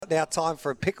now time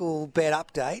for a Picklebet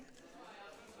update.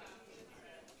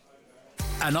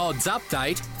 An odds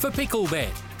update for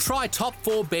Picklebet. Try top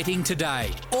 4 betting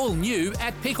today. All new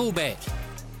at Picklebet.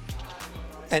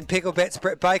 And Picklebet's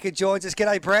Brett Baker joins us.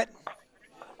 G'day, Brett.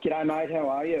 G'day, mate. How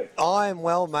are you? I am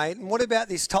well, mate. And what about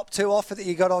this top 2 offer that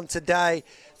you got on today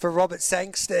for Robert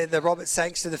Sangster,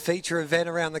 the feature event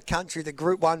around the country, the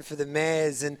Group 1 for the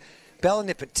mares, and Bella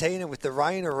Nipotina with the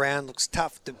rain around looks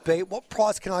tough to beat. What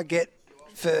price can I get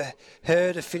for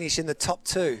her to finish in the top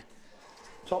 2?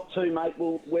 Top 2, mate.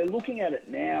 Well, we're looking at it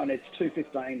now, and it's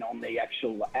 $2.15 on the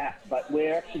actual app, but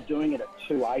we're actually doing it at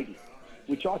 $2.80,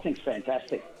 which I think is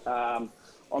fantastic. I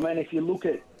mean, if you look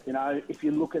at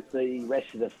the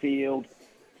rest of the field,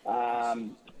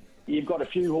 you've got a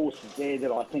few horses there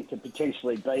that I think could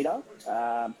potentially beat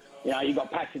her. You've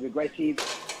got Passive Aggressive,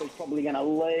 who's probably going to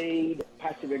lead.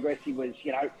 Passive Aggressive was,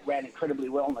 ran incredibly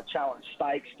well in the Challenge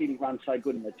Stakes, didn't run so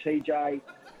good in the TJ.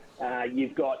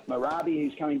 You've got Marabi,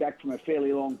 who's coming back from a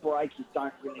fairly long break. You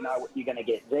don't really know what you're going to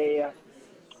get there.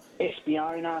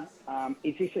 Espiona,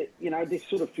 this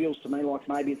sort of feels to me like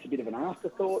maybe it's a bit of an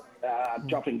afterthought,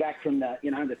 dropping back from the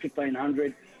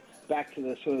 1,500 back to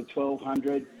the sort of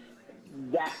 1,200.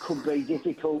 That could be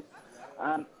difficult.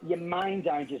 Your main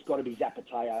danger's got to be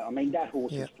Zapateo. I mean, that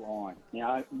horse is flying.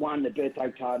 Won the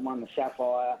Birthday Card, won the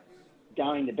Sapphire,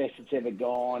 going the best it's ever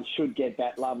gone, should get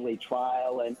that lovely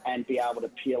trail and be able to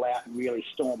peel out and really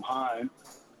storm home.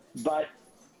 But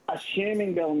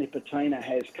assuming Bella Nipotina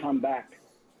has come back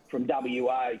from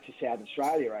WA to South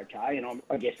Australia, okay, and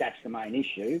I guess that's the main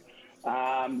issue,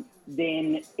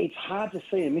 then it's hard to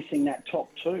see her missing that top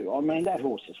 2. I mean, that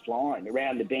horse is flying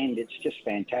around the bend. It's just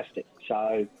fantastic.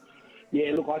 So,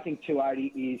 yeah, look, I think 280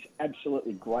 is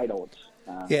absolutely great odds.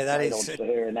 That is odds for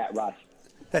her in that race.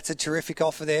 That's a terrific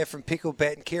offer there from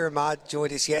Picklebet. And Kira Marr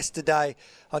joined us yesterday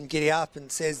on Giddy Up and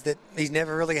says that he's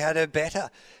never really had her better.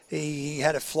 He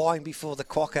had her flying before the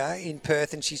Quokka in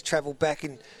Perth, and she's travelled back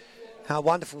in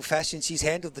wonderful fashion. She's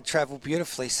handled the travel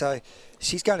beautifully, so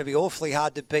she's going to be awfully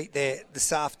hard to beat there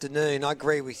this afternoon. I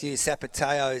agree with you.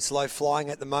 Zapateo is low flying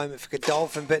at the moment for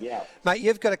Godolphin, but mate,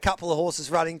 you've got a couple of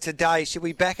horses running today. Should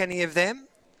we back any of them?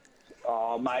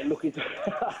 Oh, mate, look, it's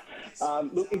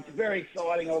it's very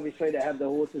exciting, obviously, to have the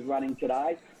horses running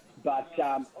today. But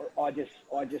I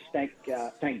just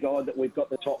thank God that we've got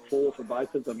the top 4 for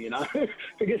both of them,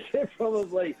 because they're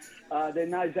probably they're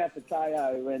no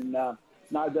Zapateo and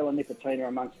no Bella Nipotina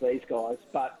amongst these guys.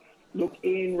 But look,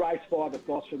 in race 5 at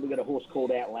Gosford, we've got a horse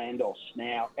called Outlandos.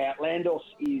 Now, Outlandos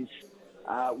is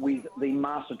with the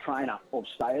master trainer of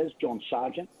stayers, John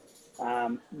Sargent.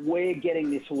 We're getting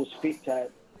this horse fit to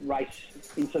race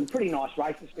in some pretty nice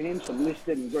races for him, some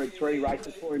listed and Group 3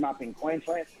 races for him up in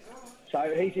Queensland.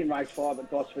 So he's in race 5 at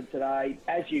Gosford today.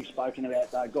 As you've spoken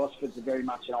about, though, Gosford's very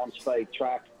much an on-speed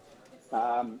track,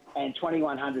 and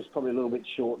 2,100 is probably a little bit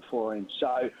short for him.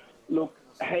 So, look,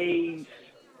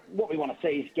 what we want to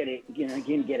see is get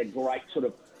a great sort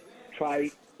of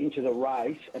trade into the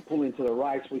race and pull into the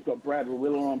race. We've got Brad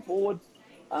Rewiller on board.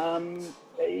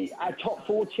 A top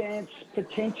 4 chance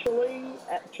potentially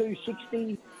at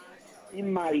 260,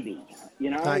 maybe.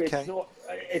 Okay.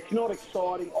 It's not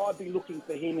exciting. I'd be looking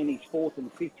for him in his 4th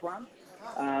and 5th run,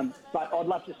 but I'd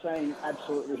love to see him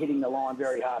absolutely hitting the line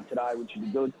very hard today, which would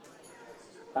be good.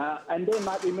 And then,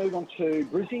 mate, we move on to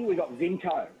Brizzy. We've got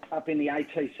Vinto up in the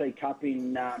ATC Cup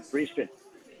in Brisbane.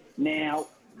 Now,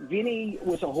 Vinny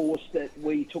was a horse that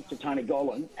we took to Tony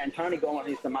Gollan, and Tony Gollan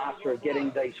is the master of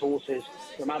getting these horses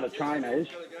from other trainers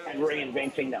and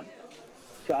reinventing them.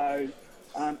 So,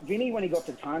 Vinny, when he got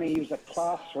to Tony, he was a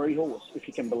Class 3 horse, if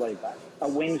you can believe that, a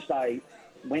Wednesday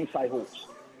horse.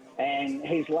 And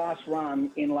his last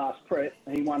run in last prep,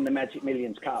 he won the Magic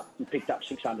Millions Cup and picked up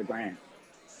 $600,000.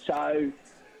 So,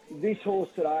 this horse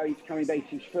today is coming back.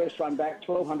 His first run back,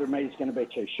 1,200 metres, going to be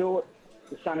too short.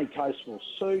 The sunny coast will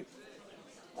suit.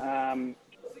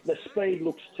 The speed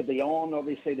looks to be on.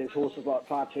 Obviously, there's horses like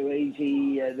Far Too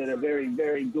Easy that are very,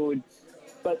 very good.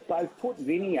 But they've put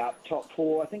Vinny up top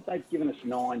 4. I think they've given us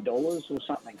 $9 or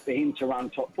something for him to run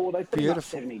top 4. They've put him up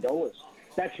 $70.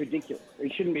 That's ridiculous. He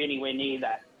shouldn't be anywhere near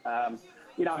that.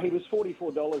 He was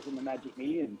 $44 in the Magic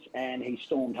Millions, and he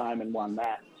stormed home and won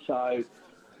that. So,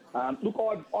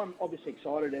 look, I'm obviously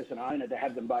excited as an owner to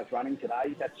have them both running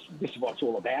today. This is what it's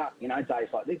all about, days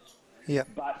like this. Yeah.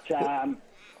 But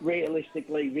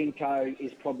realistically, Vinco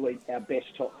is probably our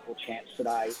best top 4 chance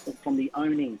today from the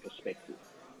owning perspective.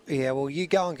 Yeah, well, you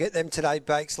go and get them today,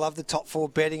 Bakes. Love the top 4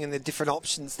 betting and the different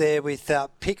options there with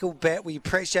Picklebet. We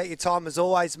appreciate your time as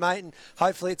always, mate, and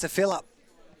hopefully it's a fill-up.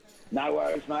 No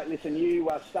worries, mate. Listen, you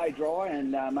stay dry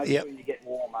and make sure you get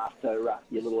warm after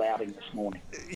your little outing this morning.